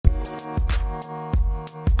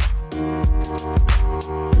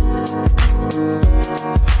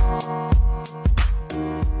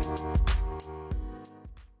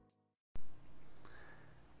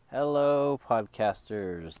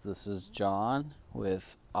podcasters. This is John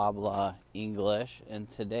with Habla English, and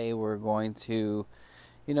today we're going to,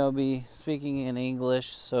 be speaking in English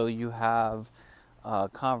so you have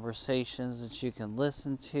conversations that you can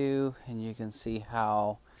listen to and you can see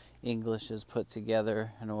how English is put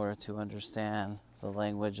together in order to understand the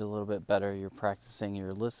language a little bit better. You're practicing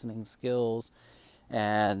your listening skills,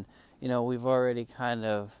 and, we've already kind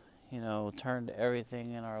of turned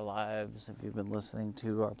everything in our lives, if you've been listening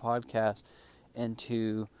to our podcast,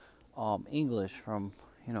 into English from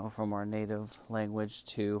our native language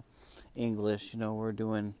to English. We're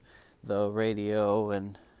doing the radio,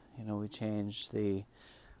 and we changed the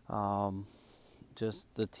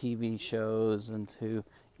just the TV shows into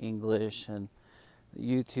English, and the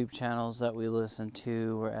YouTube channels that we listen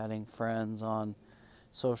to. We're adding friends on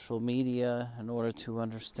social media in order to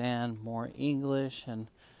understand more English, and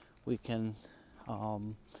we can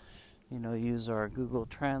use our Google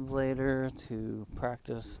Translator to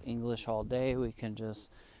practice English all day. We can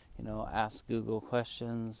just ask Google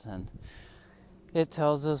questions, and it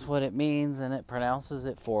tells us what it means, and it pronounces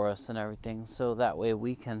it for us and everything, so that way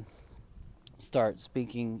we can start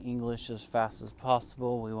speaking English as fast as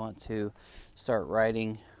possible. We want to start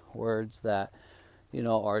writing words that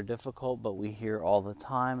are difficult, but we hear all the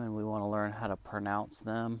time, and we want to learn how to pronounce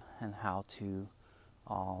them and how to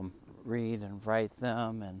read and write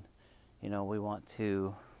them, and we want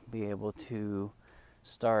to be able to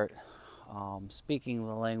start speaking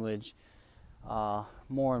the language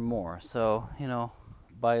more and more. So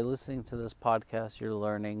by listening to this podcast, you're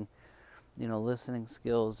learning listening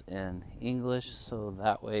skills in English, so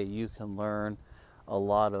that way you can learn a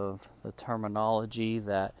lot of the terminology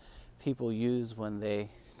that people use when they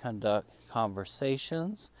conduct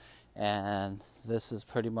conversations. And this is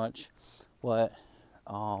pretty much what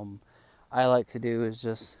I like to do, is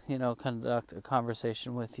just conduct a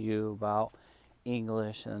conversation with you about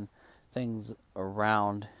English and things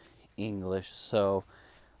around English. So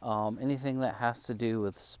anything that has to do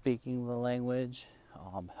with speaking the language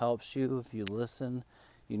helps you if you listen.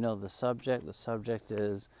 The subject. The subject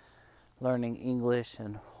is learning English,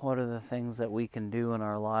 and what are the things that we can do in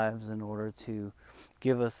our lives in order to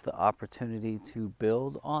give us the opportunity to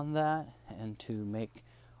build on that and to make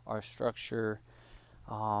our structure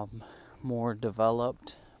more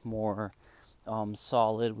developed, more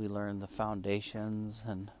solid. We learn the foundations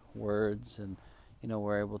and words, and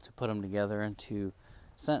we're able to put them together into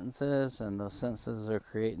sentences, and those sentences are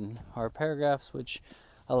creating our paragraphs, which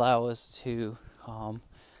allow us to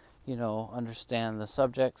understand the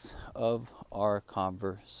subjects of our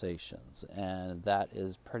conversations. And that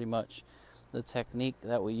is pretty much the technique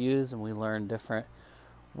that we use, and we learn different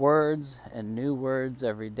words and new words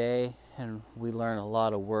every day, and we learn a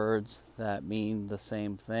lot of words that mean the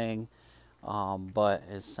same thing, but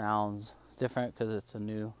it sounds different because it's a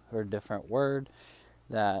new or different word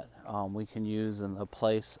that we can use in the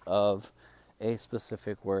place of a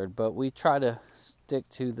specific word. But we try to stick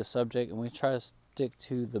to the subject, and we try to stick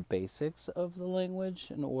to the basics of the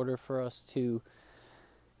language in order for us to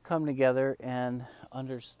come together and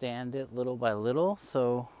understand it little by little.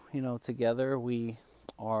 So, together we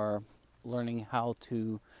are learning how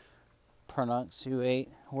to pronunciate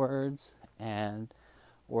words, and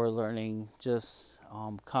we're learning just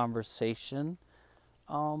conversation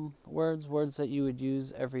words that you would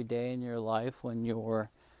use every day in your life when you're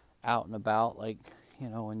out and about, like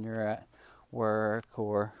when you're at work,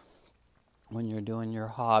 or when you're doing your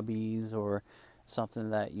hobbies, or something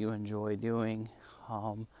that you enjoy doing.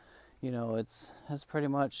 It's pretty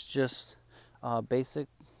much just basic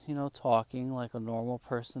talking like a normal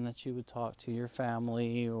person that you would talk to your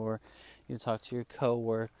family, or you talk to your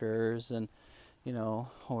co-workers, and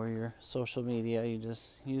or your social media. You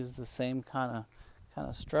just use the same kind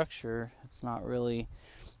of structure. It's not really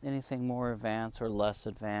anything more advanced or less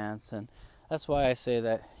advanced, and that's why I say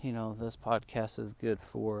that this podcast is good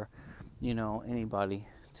for anybody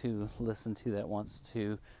to listen to that wants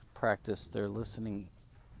to practice their listening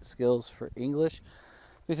skills for English,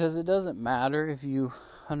 because it doesn't matter if you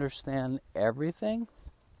understand everything.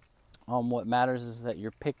 What matters is that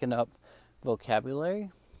you're picking up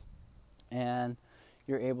vocabulary, and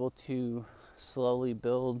you're able to slowly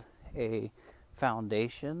build a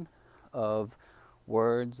foundation of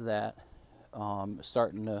words that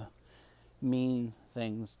starting to mean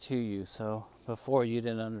things to you. So before you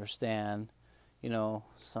didn't understand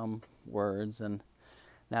some words, and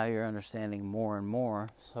now you're understanding more and more,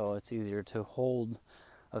 so it's easier to hold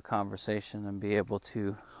a conversation and be able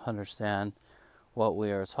to understand what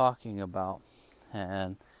we are talking about.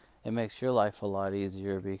 And it makes your life a lot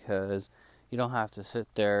easier, because you don't have to sit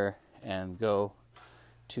there and go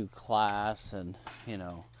to class and,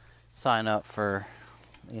 sign up for,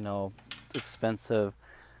 expensive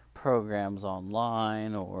programs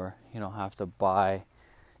online, or, have to buy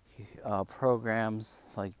programs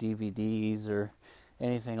like DVDs or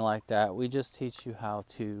anything like that. We just teach you how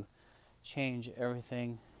to change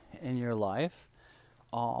everything in your life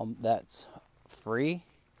that's free,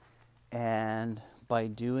 and by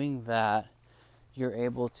doing that, you're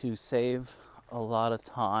able to save a lot of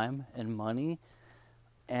time and money,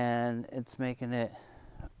 and it's making it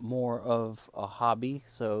more of a hobby.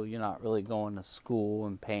 So you're not really going to school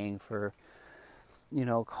and paying for,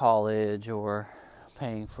 college or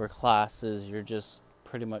paying for classes. You're just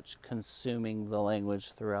pretty much consuming the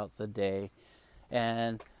language throughout the day,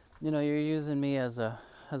 and you're using me as a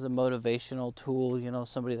motivational tool.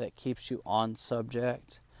 Somebody that keeps you on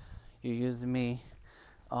subject. You're using me.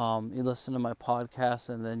 You listen to my podcast,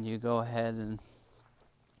 and then you go ahead and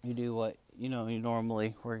you do what you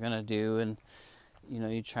normally were gonna do, and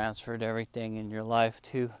you transferred everything in your life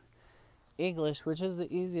to English, which is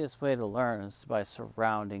the easiest way to learn, is by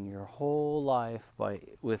surrounding your whole life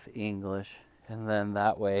with English. And then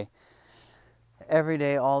that way, every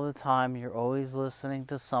day, all the time, you're always listening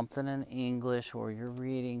to something in English, or you're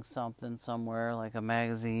reading something somewhere, like a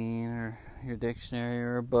magazine or your dictionary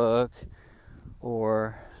or a book,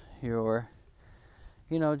 or you're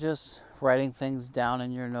just writing things down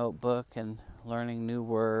in your notebook and learning new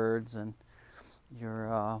words. And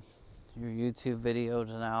your YouTube videos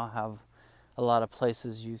now have a lot of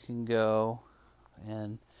places you can go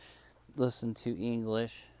and listen to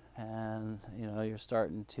English, and you're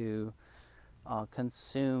starting to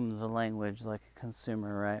consume the language like a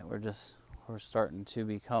consumer, right? We're starting to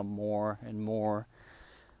become more and more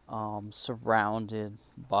surrounded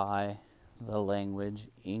by the language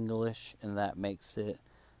English, and that makes it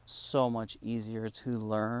so much easier to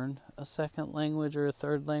learn a second language or a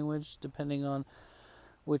third language, depending on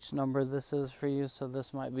which number this is for you. So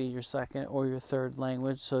this might be your second or your third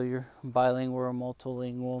language, so you're bilingual or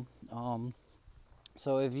multilingual.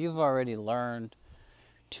 So if you've already learned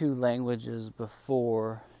 2 languages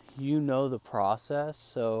before, the process.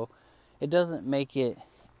 So it doesn't make it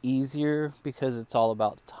easier, because it's all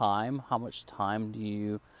about time. How much time do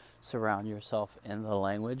you surround yourself in the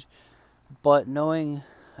language? But knowing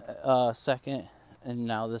second, and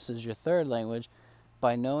now this is your third language,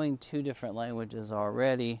 by knowing 2 different languages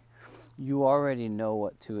already, you already know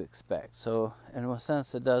what to expect. So in a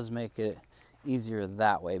sense, it does make it easier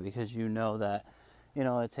that way, because that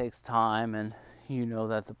it takes time, and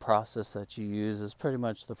that the process that you use is pretty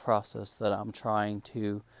much the process that I'm trying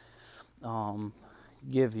to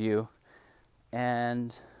give you.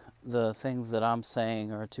 And the things that I'm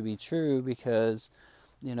saying are to be true, because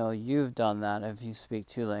you've done that. If you speak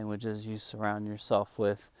 2 languages, you surround yourself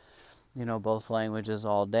with both languages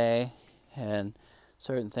all day, and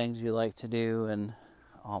certain things you like to do in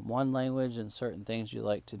one language, and certain things you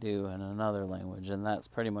like to do in another language. And that's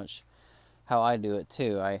pretty much how I do it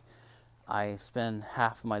too. I spend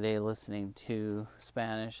half of my day listening to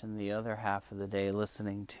Spanish, and the other half of the day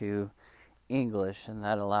listening to English, and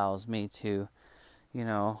that allows me to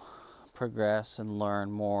progress and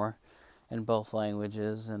learn more in both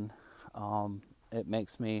languages. And it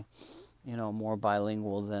makes me more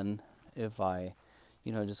bilingual than if I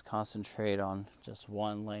just concentrate on just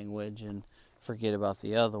one language and forget about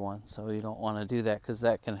the other one. So you don't want to do that, because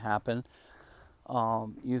that can happen.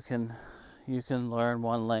 You can learn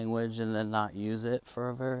one language and then not use it for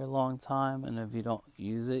a very long time, and if you don't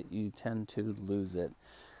use it, you tend to lose it.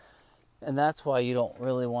 And that's why you don't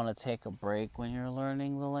really want to take a break when you're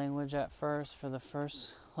learning the language at first. For the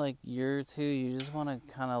first year or 2, you just want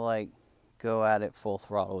to kind of go at it full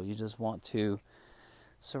throttle. You just want to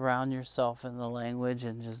surround yourself in the language,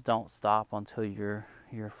 and just don't stop until you're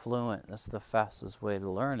fluent. That's the fastest way to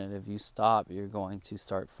learn it. If you stop, you're going to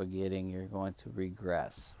start forgetting. You're going to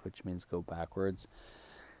regress, which means go backwards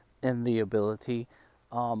in the ability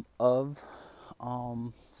of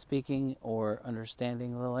speaking or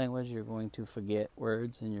understanding the language. You're going to forget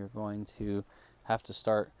words, and you're going to have to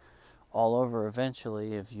start all over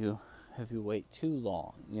eventually if you wait too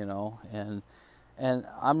long, and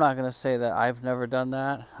I'm not going to say that I've never done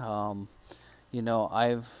that.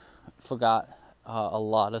 I've forgot a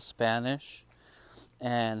lot of Spanish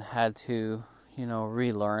and had to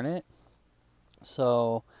relearn it.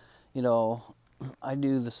 So I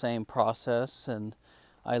do the same process, and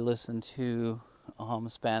I listen to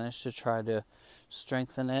Spanish to try to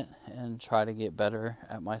strengthen it and try to get better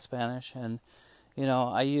at my Spanish. And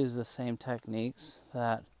I use the same techniques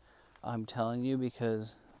that I'm telling you,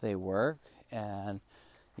 because they work. And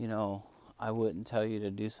I wouldn't tell you to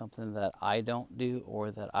do something that I don't do or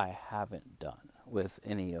that I haven't done with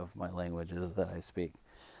any of my languages that I speak.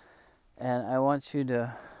 And I want you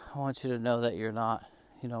to know that you're not,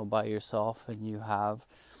 by yourself, and you have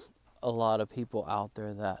a lot of people out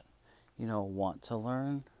there that, want to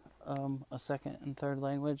learn a second and third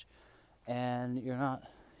language, and you're not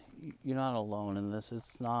alone in this.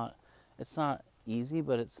 It's not easy,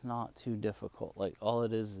 but it's not too difficult. Like, all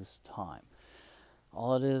it is time.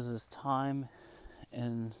 All it is time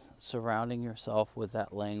and surrounding yourself with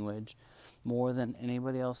that language more than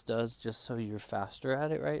anybody else does, just so you're faster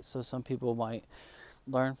at it, right? So some people might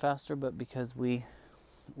learn faster, but because we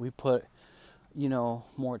put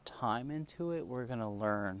more time into it, we're going to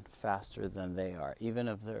learn faster than they are, even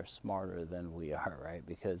if they're smarter than we are, right?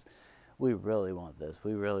 Because we really want this.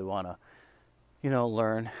 We really want to,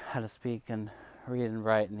 learn how to speak and read and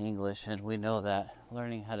write in English, and we know that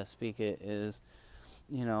learning how to speak it is,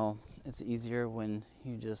 it's easier when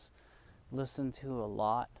you just listen to a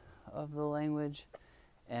lot of the language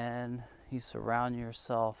and you surround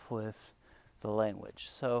yourself with the language.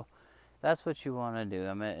 So that's what you want to do.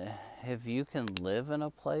 I mean, if you can live in a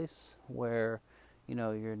place where,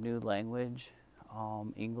 your new language,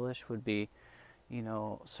 English, would be,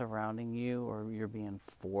 surrounding you, or you're being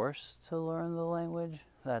forced to learn the language,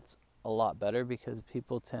 that's a lot better, because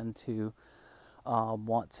people tend to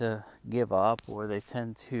want to give up, or they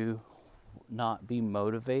tend to not be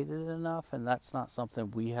motivated enough, and that's not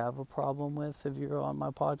something we have a problem with. If you're on my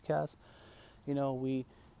podcast, we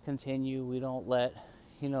continue. We don't let,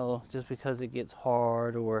 just because it gets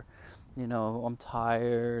hard, or I'm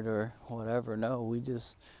tired or whatever. No,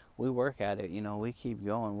 we work at it. We keep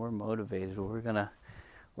going. We're motivated. We're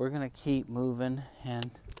gonna keep moving,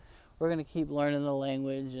 and we're gonna keep learning the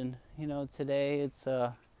language. And today it's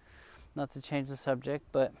not to change the subject,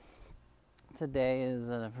 but today is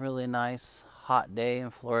a really nice hot day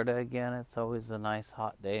in Florida again. It's always a nice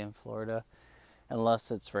hot day in Florida,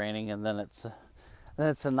 unless it's raining, and then it's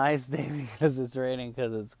a nice day because it's raining,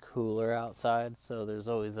 because it's cooler outside. So there's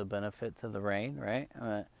always a benefit to the rain, right?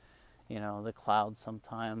 The clouds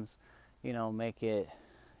sometimes, make it,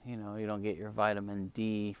 you don't get your vitamin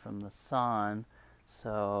D from the sun.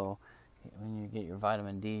 So when you get your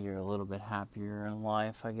vitamin D, you're a little bit happier in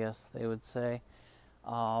life, I guess they would say.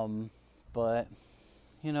 But,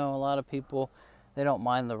 a lot of people, they don't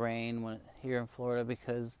mind the rain here in Florida,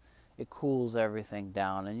 because it cools everything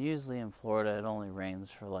down. And usually in Florida, it only rains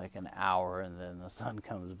for like an hour, and then the sun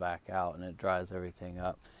comes back out and it dries everything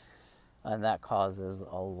up. And that causes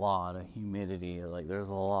a lot of humidity. Like, there's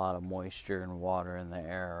a lot of moisture and water in the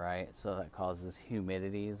air, right? So that causes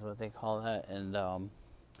humidity, is what they call that. And,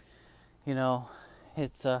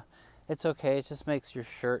 it's okay. It just makes your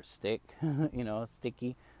shirt stick, it's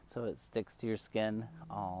sticky. So it sticks to your skin,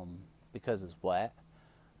 because it's wet.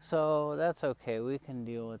 So that's okay. We can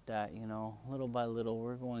deal with that, little by little.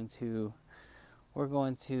 We're going to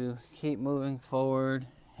keep moving forward,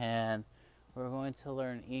 and we're going to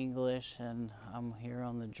learn English, and I'm here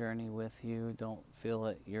on the journey with you. Don't feel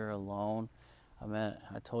that you're alone.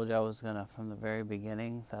 I told you I was going to, from the very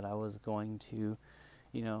beginning, that I was going to,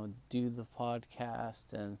 do the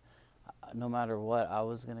podcast, and no matter what, I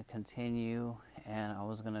was going to continue, and I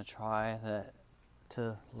was going to try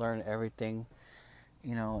to learn everything,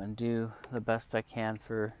 and do the best I can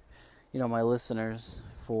for, my listeners,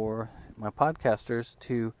 for my podcasters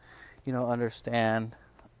to, understand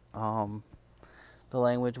the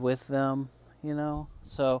language with them,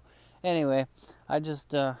 So anyway, I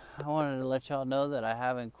wanted to let y'all know that I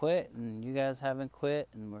haven't quit, and you guys haven't quit,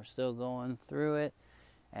 and we're still going through it.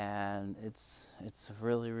 And it's a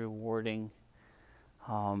really rewarding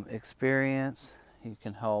experience. You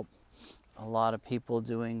can help a lot of people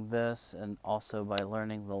doing this, and also by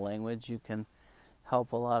learning the language, you can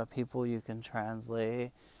help a lot of people. You can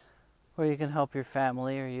translate, or you can help your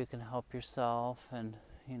family, or you can help yourself, and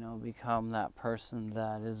become that person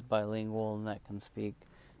that is bilingual and that can speak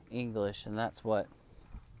English. And that's what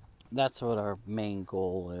our main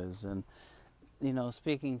goal is. And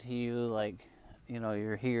speaking to you, like,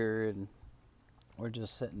 you're here, and we're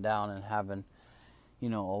just sitting down and having, a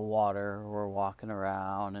water. We're walking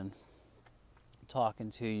around and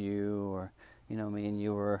talking to you, or, me and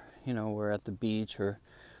you we're at the beach, or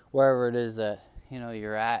wherever it is that,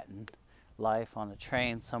 you're at in life, on a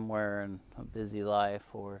train somewhere in a busy life,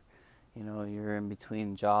 or, you're in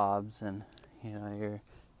between jobs, and, you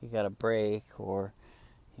got a break, or,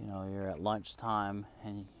 you're at lunchtime,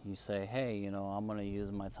 and you say, hey, I'm going to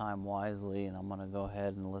use my time wisely, and I'm going to go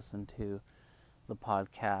ahead and listen to the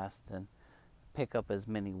podcast and pick up as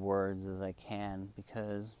many words as I can,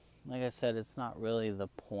 because, like I said, it's not really the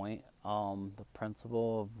point, the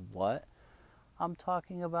principle of what I'm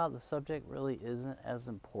talking about. The subject really isn't as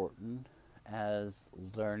important as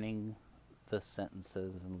learning the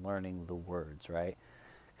sentences and learning the words, right?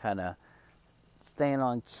 Kind of staying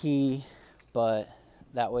on key, but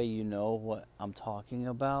that way you know what I'm talking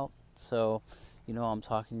about. So, I'm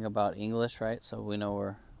talking about English, right? So we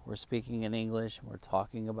know we're speaking in English, we're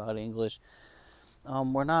talking about English.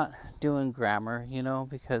 We're not doing grammar,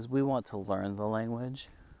 because we want to learn the language.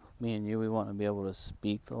 Me and you, we want to be able to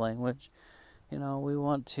speak the language. We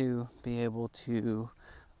want to be able to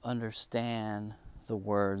understand the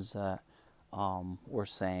words that we're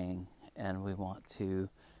saying, and we want to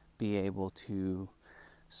be able to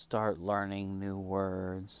start learning new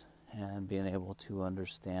words and being able to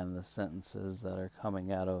understand the sentences that are coming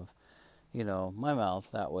out of, my mouth.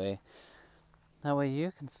 That way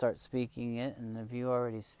you can start speaking it, and if you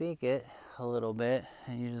already speak it a little bit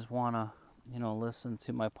and you just want to, listen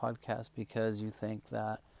to my podcast because you think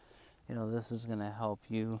that, this is going to help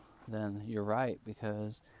you, then you're right,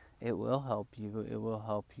 because it will help you. It will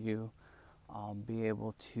help you be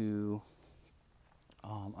able to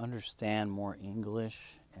understand more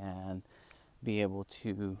English and be able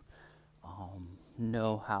to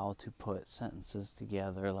know how to put sentences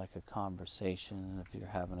together like a conversation, if you're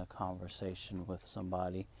having a conversation with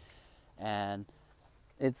somebody. And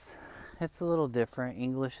it's a little different.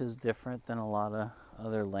 English is different than a lot of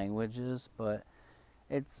other languages, but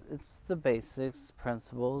it's the basics,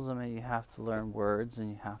 principles. I mean, you have to learn words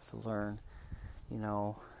and you have to learn,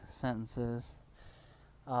 sentences.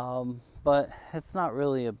 But it's not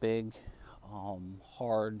really a big,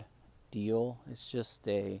 hard deal. It's just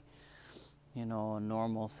a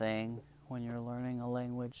normal thing when you're learning a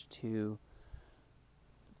language to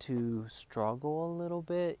struggle a little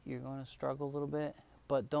bit. You're going to struggle a little bit,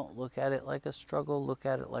 but don't look at it like a struggle. Look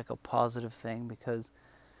at it like a positive thing, because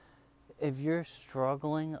if you're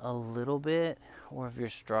struggling a little bit, or if you're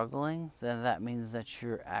struggling, then that means that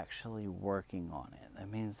you're actually working on it.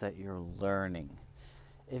 That means that you're learning.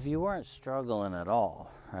 If you weren't struggling at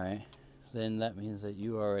all, right, then that means that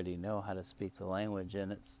you already know how to speak the language,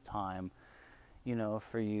 and it's time,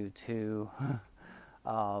 for you to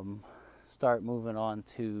start moving on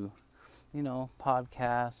to,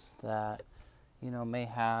 podcasts that, may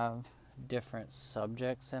have different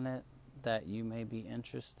subjects in it that you may be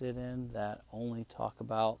interested in, that only talk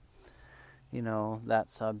about, that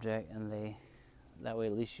subject, and that way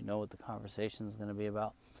at least you know what the conversation is going to be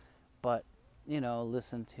about. But,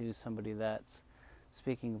 listen to somebody that's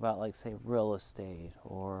speaking about, like, say, real estate,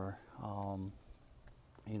 or,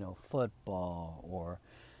 football, or,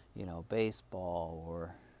 baseball,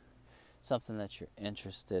 or something that you're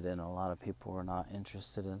interested in. A lot of people are not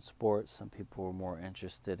interested in sports. Some people are more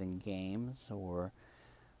interested in games, or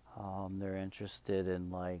they're interested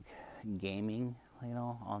in, like, gaming,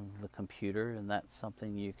 on the computer. And that's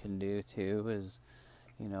something you can do too, is,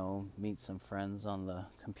 meet some friends on the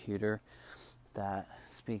computer that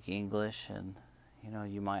speak English, and,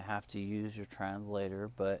 you might have to use your translator,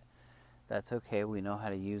 but that's okay. We know how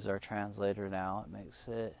to use our translator now. It makes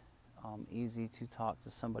it easy to talk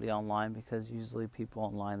to somebody online, because usually people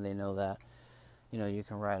online, they know that, you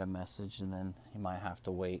can write a message and then you might have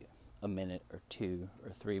to wait a minute or 2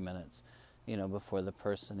 or 3 minutes, before the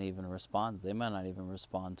person even responds. They might not even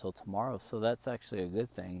respond till tomorrow. So that's actually a good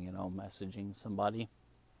thing, messaging somebody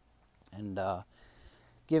and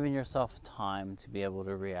giving yourself time to be able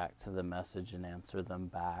to react to the message and answer them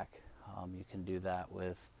back. You can do that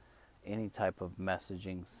with any type of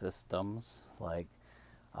messaging systems, like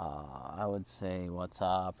I would say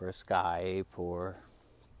WhatsApp or Skype, or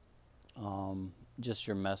just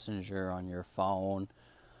your messenger on your phone,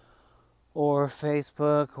 or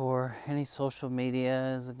Facebook, or any social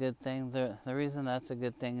media is a good thing. The reason that's a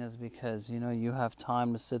good thing is because, you have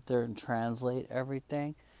time to sit there and translate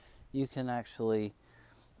everything. You can actually,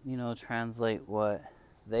 translate what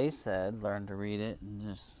they said, learn to read it, and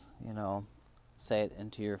just, say it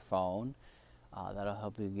into your phone. That'll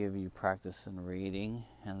help you, give you practice in reading,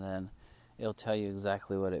 and then it'll tell you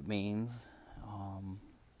exactly what it means.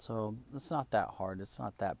 So it's not that hard. It's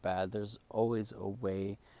not that bad. There's always a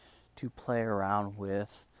way to play around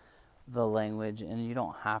with the language, and you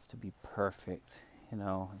don't have to be perfect.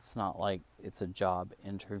 It's not like it's a job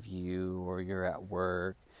interview or you're at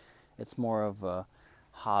work. It's more of a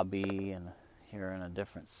hobby, and you're in a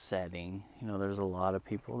different setting. There's a lot of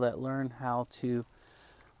people that learn how to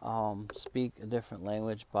speak a different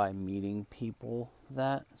language by meeting people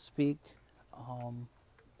that speak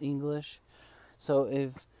English. So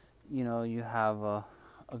if you have a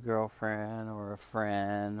girlfriend or a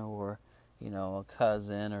friend, or a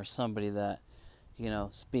cousin or somebody that,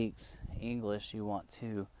 speaks English, you want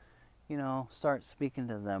to, start speaking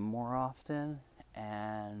to them more often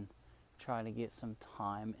and try to get some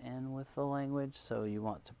time in with the language. So you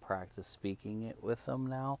want to practice speaking it with them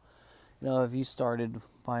now. If you started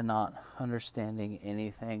by not understanding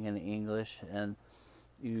anything in English and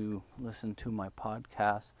you listen to my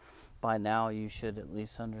podcast, by now you should at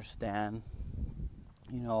least understand,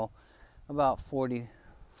 about 40%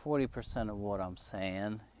 of what I'm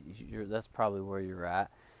saying. That's probably where you're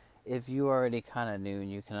at. If you already kind of knew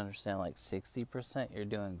and you can understand like 60%, you're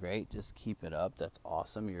doing great. Just keep it up. That's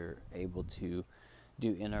awesome. You're able to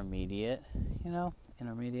do intermediate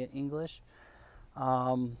English.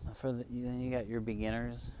 Then you got your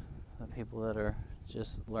beginners, the people that are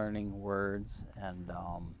just learning words and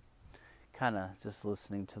kind of just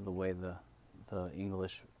listening to the way the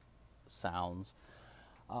English sounds.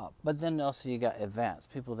 But then also you got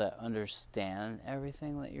advanced people that understand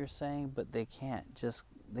everything that you're saying, but they can't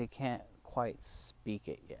quite speak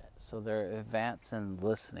it yet. So they're advanced in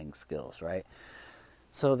listening skills, right?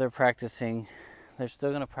 So they're still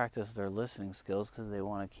going to practice their listening skills because they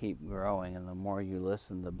want to keep growing, and the more you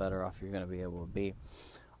listen, the better off you're going to be able to be.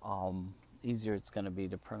 Easier it's going to be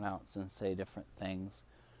to pronounce and say different things.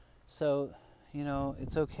 So,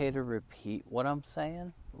 it's okay to repeat what I'm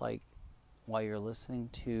saying, like while you're listening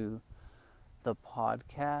to the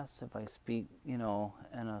podcast. If I speak, in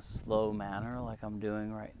a slow manner like I'm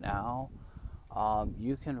doing right now,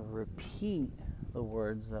 you can repeat the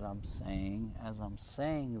words that I'm saying as I'm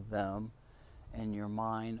saying them in your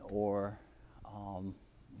mind, or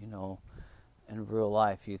in real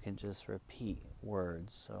life you can just repeat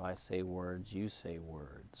words. So I say words, you say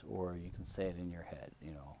words, or you can say it in your head,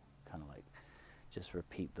 kind of like just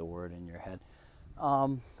repeat the word in your head.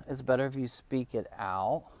 It's better if you speak it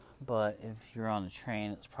out, but if you're on a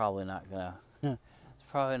train, it's probably not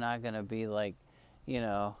gonna be like,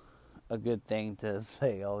 a good thing to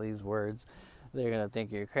say all these words. They're going to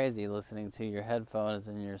think you're crazy listening to your headphones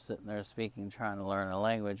and you're sitting there speaking, trying to learn a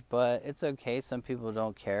language. But it's okay. Some people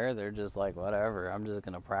don't care. They're just like, whatever, I'm just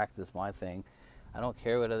going to practice my thing. I don't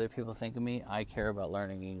care what other people think of me. I care about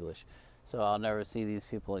learning English. So I'll never see these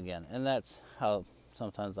people again. And that's how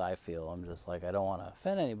sometimes I feel. I'm just like, I don't want to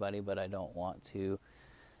offend anybody, but I don't want to,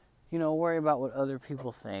 worry about what other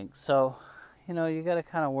people think. So, you got to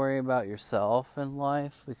kind of worry about yourself in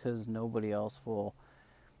life, because nobody else will,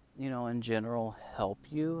 in general, help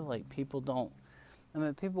you. Like, people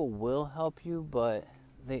will help you, but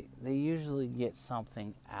they usually get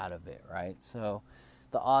something out of it, right? So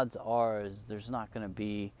the odds are is there's not going to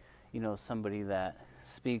be, somebody that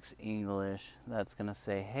speaks English that's going to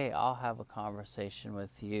say, hey, I'll have a conversation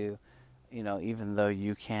with you, even though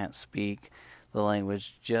you can't speak the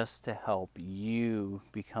language, just to help you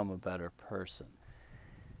become a better person.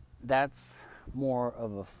 That's more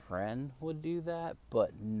of a friend would do that,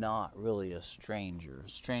 but not really a stranger. A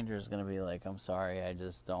stranger is going to be like, I'm sorry, I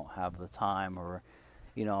just don't have the time, or,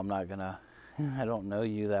 I'm not going to, I don't know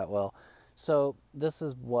you that well. So this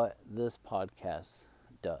is what this podcast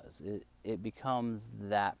does. It becomes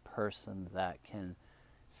that person that can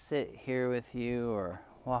sit here with you or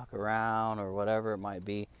walk around or whatever it might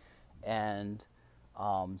be and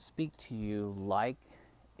speak to you like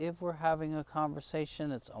if we're having a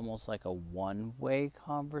conversation. It's almost like a one-way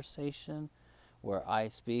conversation where I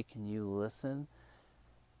speak and you listen.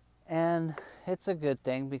 And it's a good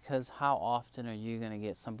thing, because how often are you going to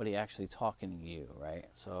get somebody actually talking to you, right?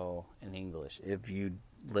 So in English, if you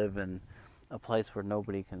live in a place where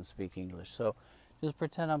nobody can speak English. So just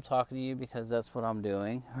pretend I'm talking to you, because that's what I'm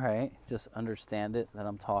doing, right? Just understand it, that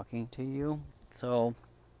I'm talking to you. So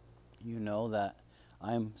you know that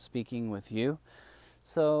I'm speaking with you.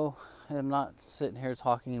 So I'm not sitting here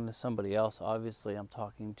talking to somebody else. Obviously, I'm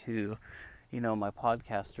talking to, my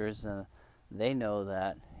podcasters, and they know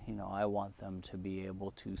that, I want them to be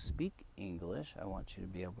able to speak English. I want you to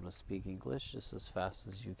be able to speak English just as fast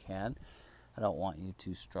as you can. I don't want you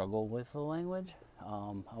to struggle with the language.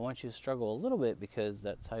 I want you to struggle a little bit, because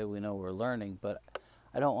that's how we know we're learning. But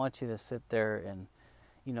I don't want you to sit there and,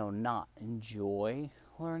 not enjoy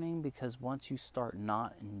learning, because once you start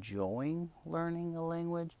not enjoying learning a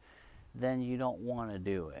language, then you don't want to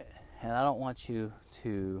do it. And I don't want you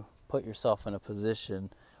to put yourself in a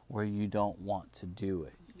position where you don't want to do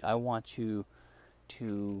it. I want you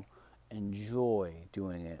to enjoy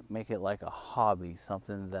doing it. Make it like a hobby,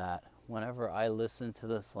 something that whenever I listen to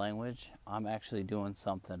this language, I'm actually doing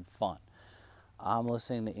something fun. I'm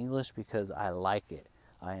listening to English because I like it.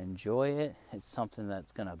 I enjoy it. It's something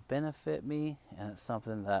that's going to benefit me, and it's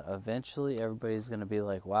something that eventually everybody's going to be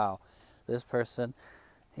like, wow, this person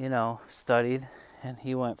studied, and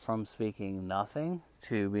he went from speaking nothing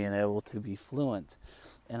to being able to be fluent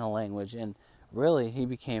in a language. And really, he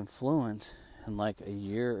became fluent in like a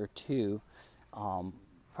year or two,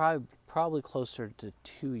 probably closer to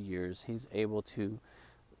 2 years. He's able to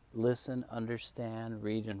listen, understand,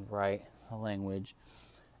 read, and write a language,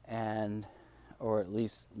 and or at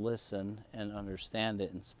least listen and understand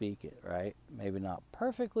it and speak it, right? Maybe not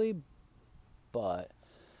perfectly, but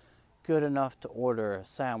good enough to order a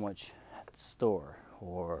sandwich at the store,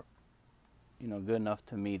 or good enough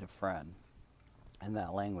to meet a friend in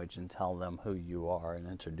that language and tell them who you are and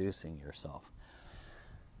introducing yourself.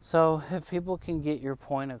 So if people can get your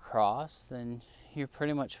point across, then you're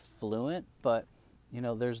pretty much fluent. But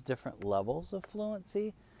there's different levels of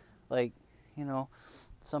fluency. Like,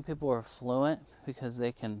 some people are fluent because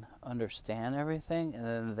they can understand everything, and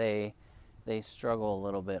then they struggle a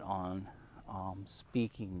little bit on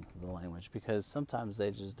speaking the language, because sometimes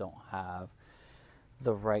they just don't have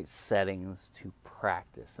the right settings to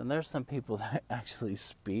practice. And there's some people that actually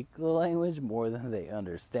speak the language more than they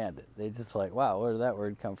understand it. They just like, wow, where did that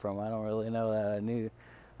word come from? I don't really know that I knew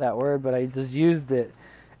that word, but I just used it.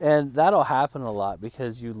 And that'll happen a lot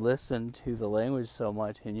because you listen to the language so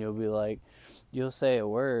much, and you'll say a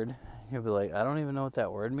word, you'll be like, I don't even know what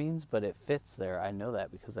that word means, but it fits there. I know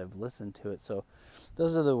that because I've listened to it. So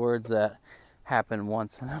those are the words that happen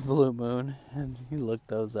once in a blue moon, and you look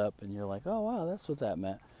those up and you're like, oh wow, that's what that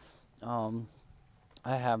meant.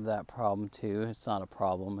 I have that problem too. It's not a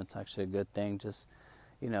problem, it's actually a good thing. Just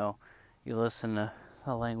you listen to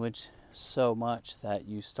the language so much that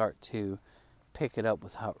you start to pick it up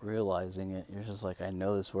without realizing it. You're just like, I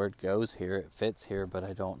know this word goes here, it fits here, but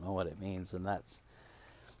I don't know what it means. And that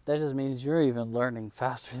just means you're even learning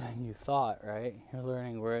faster than you thought, right? You're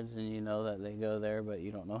learning words and you know that they go there, but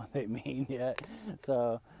you don't know what they mean yet.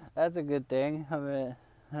 So that's a good thing. I mean,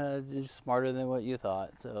 you're smarter than what you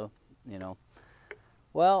thought. So,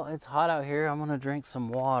 Well, it's hot out here. I'm going to drink some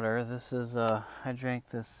water. This is, I drank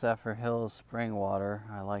this Zephyr Hills spring water.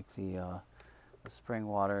 I like the spring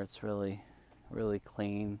water. It's really, really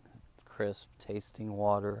clean, crisp tasting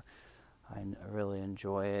water. I really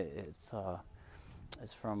enjoy it.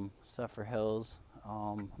 It's from Zephyr Hills.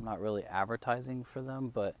 I'm not really advertising for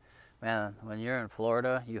them, but man, when you're in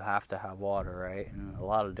Florida, you have to have water, right? And a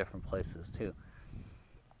lot of different places too.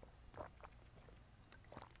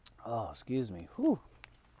 Oh, excuse me. Whew.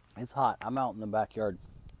 It's hot. I'm out in the backyard.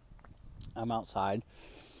 I'm outside,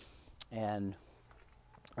 and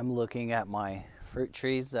I'm looking at my fruit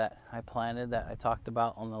trees that I planted that I talked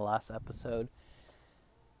about on the last episode.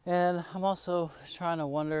 And I'm also trying to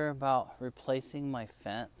wonder about replacing my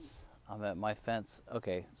fence. My fence,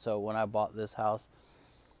 okay, so when I bought this house,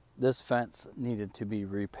 this fence needed to be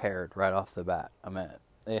repaired right off the bat.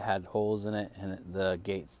 It had holes in it, and the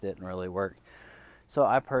gates didn't really work. So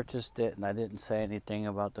I purchased it, and I didn't say anything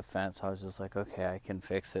about the fence. I was just like, okay, I can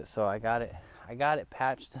fix it. So I got it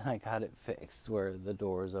patched, and I got it fixed where the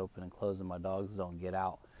door is open and closed and my dogs don't get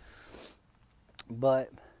out. But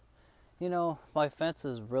my fence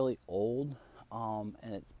is really old, and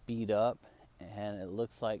it's beat up, and it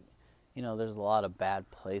looks like, there's a lot of bad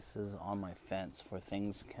places on my fence where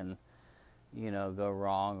things can, go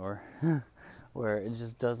wrong, or where it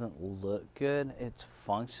just doesn't look good. It's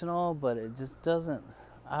functional, but it just doesn't,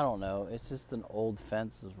 I don't know, it's just an old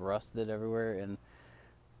fence, is rusted everywhere, and,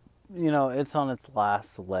 it's on its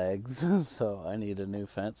last legs, so I need a new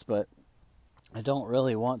fence. But I don't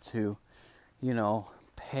really want to,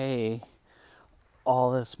 pay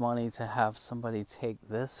all this money to have somebody take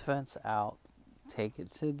this fence out, take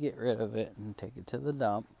it to get rid of it, and take it to the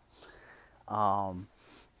dump, and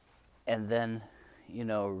then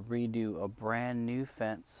redo a brand new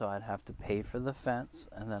fence. So I'd have to pay for the fence,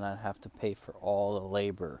 and then I'd have to pay for all the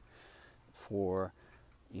labor for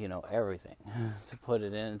everything, to put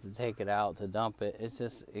it in, to take it out, to dump it.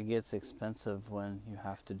 It gets expensive when you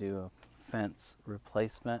have to do a fence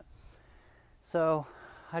replacement. So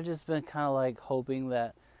I've just been kind of like hoping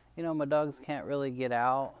that, my dogs can't really get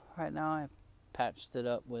out right now. I patched it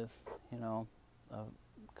up with, a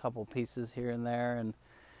couple pieces here and there, and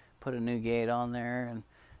put a new gate on there. And,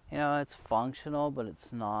 it's functional, but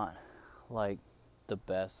it's not like the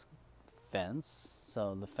best fence.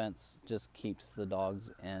 So the fence just keeps the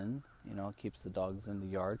dogs in, keeps the dogs in the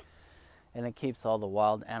yard. And it keeps all the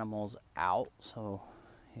wild animals out. So,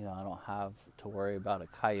 I don't have to worry about a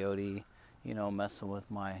coyote messing with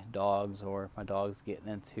my dogs, or my dogs getting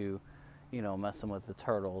into, messing with the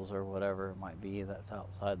turtles or whatever it might be that's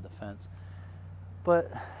outside the fence.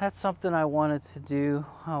 But that's something I wanted to do.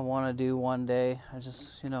 I want to do one day. I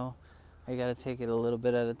just, I got to take it a little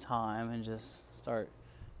bit at a time and just start,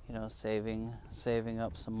 saving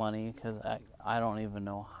up some money, because I don't even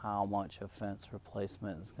know how much a fence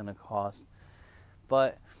replacement is going to cost.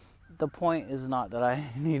 But the point is not that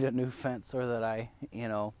I need a new fence, or that I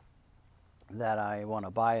want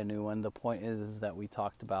to buy a new one. The point is that we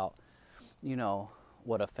talked about,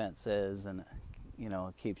 what a fence is, and,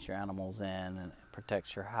 it keeps your animals in and it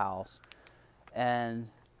protects your house. And,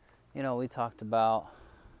 we talked about,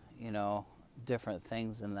 different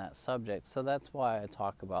things in that subject. So that's why I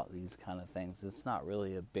talk about these kind of things. It's not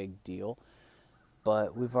really a big deal,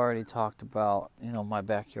 but we've already talked about, my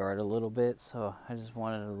backyard a little bit. So I just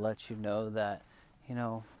wanted to let you know that,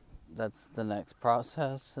 that's the next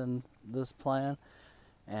process in this plan.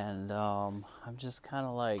 And I'm just kind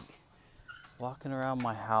of like walking around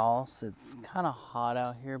my house. It's kind of hot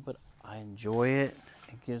out here, but I enjoy it.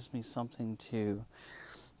 It gives me something to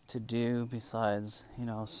do besides,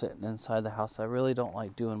 sitting inside the house. I really don't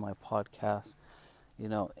like doing my podcast,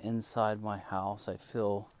 inside my house. I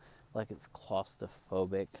feel like it's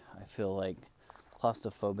claustrophobic. I feel like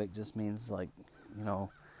claustrophobic just means like,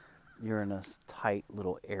 you're in a tight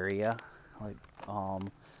little area. Like,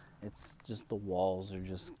 it's just the walls are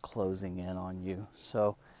just closing in on you.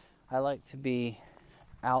 So I like to be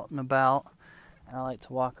out and about, and I like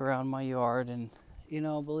to walk around my yard, and,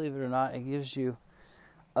 believe it or not, it gives you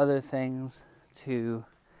other things to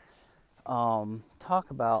talk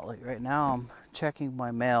about. Like right now I'm checking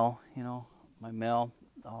my mail. My mail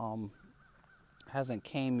hasn't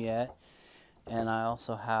came yet, and I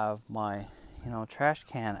also have my trash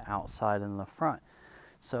can outside in the front.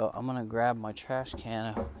 So I'm gonna grab my trash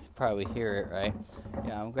can. You probably hear it, right?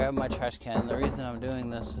 Yeah, I'm grabbing my trash can. The reason I'm doing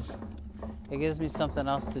this is it gives me something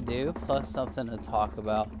else to do, plus something to talk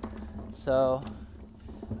about. So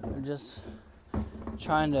I'm just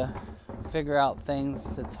trying to figure out things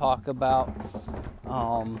to talk about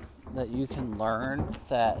that you can learn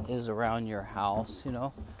that is around your house.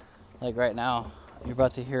 Like right now you're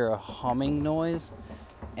about to hear a humming noise,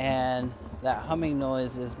 and that humming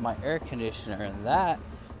noise is my air conditioner, and that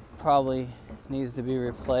probably needs to be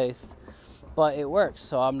replaced, but it works,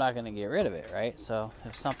 so I'm not going to get rid of it, right? So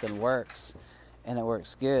if something works and it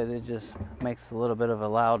works good, it just makes a little bit of a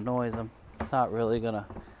loud noise. I'm not really going to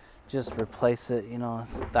just replace it.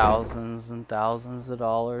 It's thousands and thousands of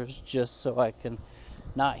dollars just so I can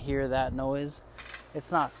not hear that noise.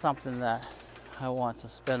 It's not something that I want to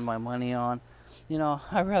spend my money on.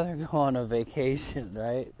 I'd rather go on a vacation,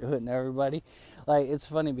 right? Wouldn't everybody? Like, it's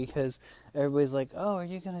funny because everybody's like, oh, are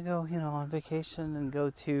you going to go, on vacation and go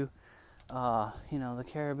to, the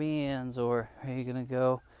Caribbeans, or are you going to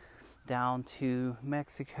go down to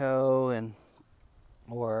Mexico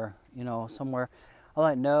or, somewhere? I'm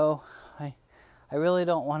like, no, I really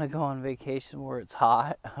don't want to go on vacation where it's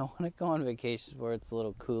hot. I want to go on vacation where it's a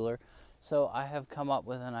little cooler. So I have come up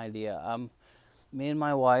with an idea. Me and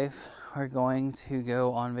my wife are going to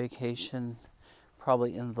go on vacation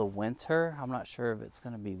probably in the winter. I'm not sure if it's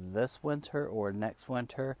going to be this winter or next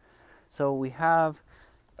winter. So we have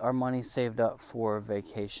our money saved up for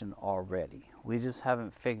vacation already. We just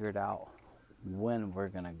haven't figured out when we're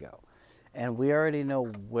going to go. And we already know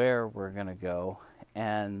where we're going to go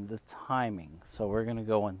and the timing. So we're going to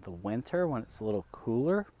go in the winter when it's a little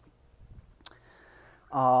cooler.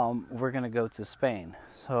 We're going to go to Spain.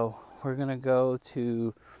 So we're going to go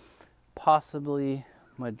to possibly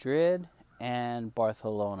Madrid and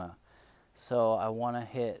Barcelona. So I want to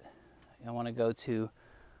go to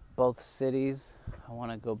both cities. I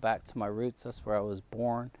want to go back to my roots. That's where I was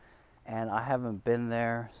born. And I haven't been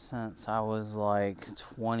there since I was like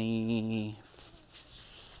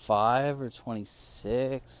 25 or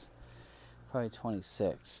 26. Probably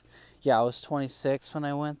 26. Yeah, I was 26 when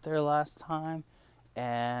I went there last time.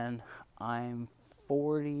 And I'm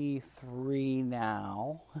 43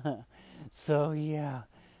 now. So yeah,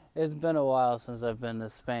 it's been a while since I've been to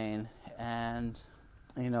Spain. And,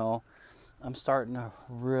 I'm starting to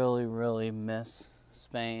really, really miss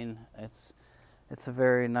Spain. It's a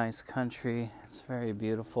very nice country. It's very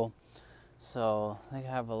beautiful. So they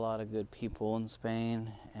have a lot of good people in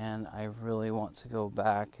Spain, and I really want to go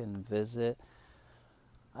back and visit.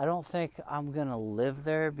 I don't think I'm going to live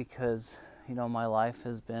there because, my life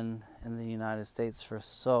has been in the United States for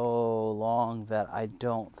so long that I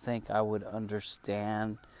don't think I would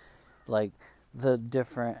understand, like, the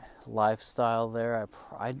different lifestyle there.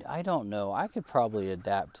 I don't know. I could probably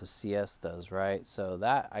adapt to siestas, right? So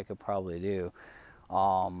that I could probably do.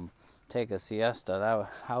 Take a siesta.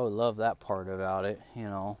 I would love that part about it,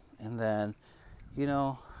 And then,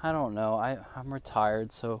 I don't know. I'm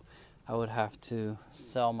retired, so I would have to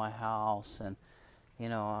sell my house and,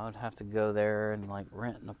 I would have to go there and like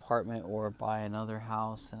rent an apartment or buy another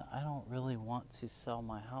house, and I don't really want to sell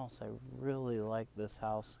my house. I really like this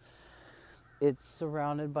house. It's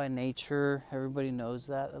surrounded by nature. Everybody knows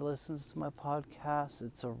that listens to my podcast.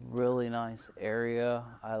 It's a really nice area.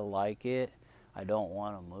 I like it. I don't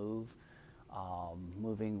want to move.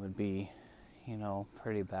 Moving would be,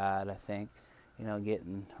 pretty bad, I think.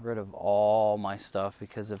 Getting rid of all my stuff,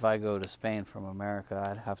 because if I go to Spain from America,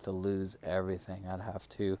 I'd have to lose everything. I'd have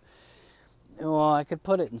to, I could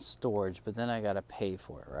put it in storage, but then I got to pay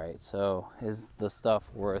for it, right? So is the stuff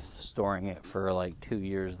worth storing it for like 2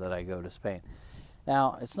 years that I go to Spain?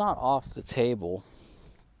 Now, it's not off the table.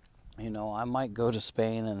 I might go to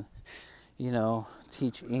Spain and,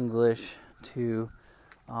 teach English to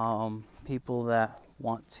people that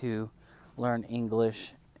want to learn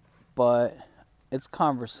English, but it's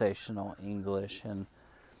conversational English, and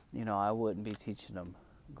I wouldn't be teaching them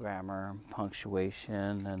grammar and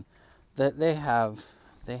punctuation, and that they have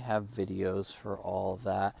videos for all of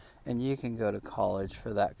that, and you can go to college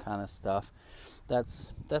for that kind of stuff.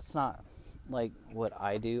 That's not like what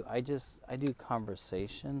I do. I do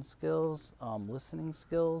conversation skills, listening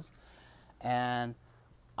skills, and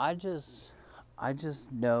I just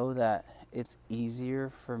know that it's easier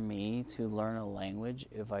for me to learn a language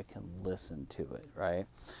if I can listen to it, right?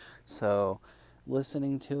 So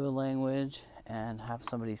listening to a language and have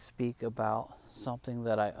somebody speak about something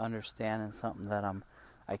that I understand and something that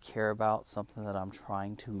I care about, something that I'm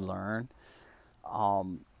trying to learn,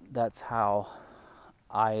 that's how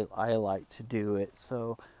I like to do it.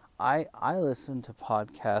 So I listen to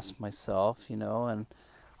podcasts myself, and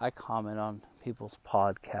I comment on people's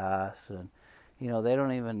podcasts, and they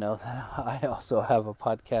don't even know that I also have a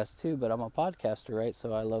podcast too, but I'm a podcaster, right?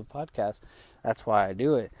 So I love podcasts. That's why I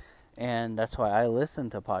do it. And that's why I listen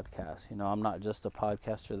to podcasts. I'm not just a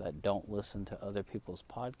podcaster that don't listen to other people's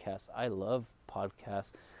podcasts. I love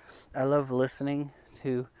podcasts. I love listening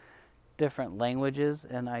to different languages,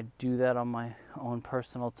 and I do that on my own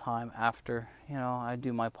personal time after, I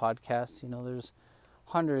do my podcast. There's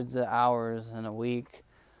hundreds of hours in a week.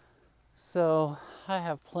 So I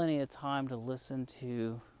have plenty of time to listen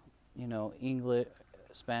to, English,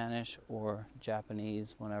 Spanish, or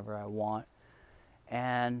Japanese whenever I want.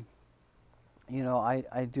 And,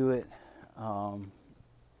 I do it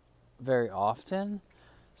very often.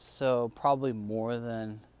 So probably more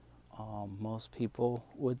than most people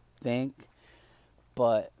would think.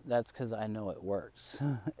 But that's because I know it works.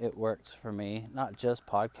 It works for me. Not just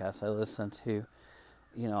podcasts. I listen to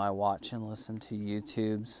I watch and listen to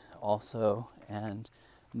YouTubes also, and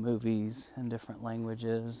movies in different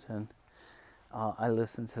languages, and I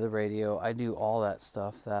listen to the radio. I do all that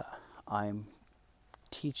stuff that I'm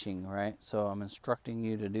teaching, right? So I'm instructing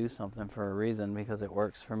you to do something for a reason, because it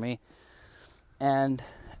works for me. And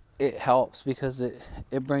it helps because it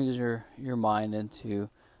brings your mind into,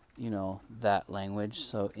 that language,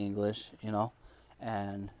 so English,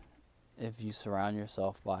 and if you surround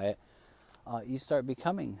yourself by it, you start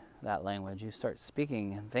becoming that language. You start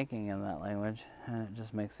speaking and thinking in that language, and it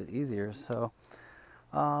just makes it easier. So,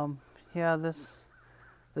 this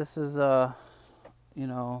is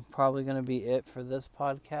probably going to be it for this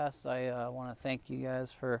podcast. I want to thank you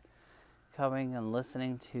guys for coming and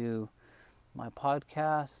listening to my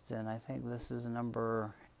podcast, and I think this is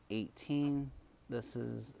number 18. This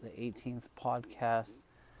is the 18th podcast.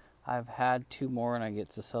 I've had 2 more, and I get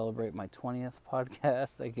to celebrate my 20th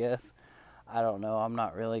podcast, I guess. I don't know. I'm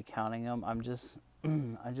not really counting them. I just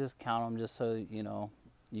count them just so,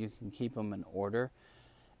 you can keep them in order.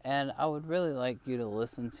 And I would really like you to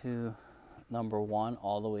listen to number 1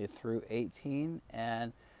 all the way through 18.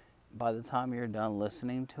 And by the time you're done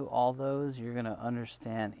listening to all those, you're going to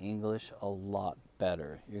understand English a lot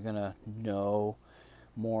better. You're going to know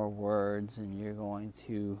more words, and you're going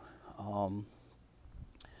to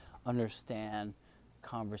understand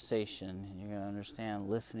conversation, and you're going to understand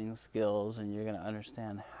listening skills, and you're going to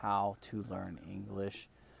understand how to learn English.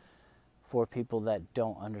 For people that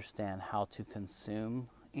don't understand how to consume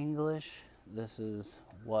English, this is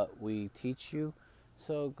what we teach you.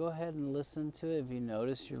 So go ahead and listen to it. If you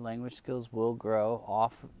notice, your language skills will grow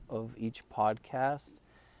off of each podcast,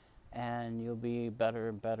 and you'll be better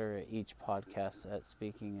and better at each podcast at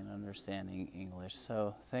speaking and understanding English.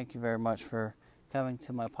 So thank you very much for coming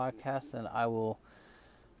to my podcast, and I will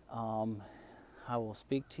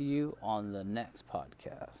speak to you on the next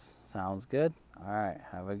podcast. Sounds good? All right,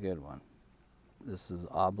 have a good one. This is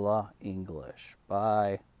Habla English.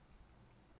 Bye.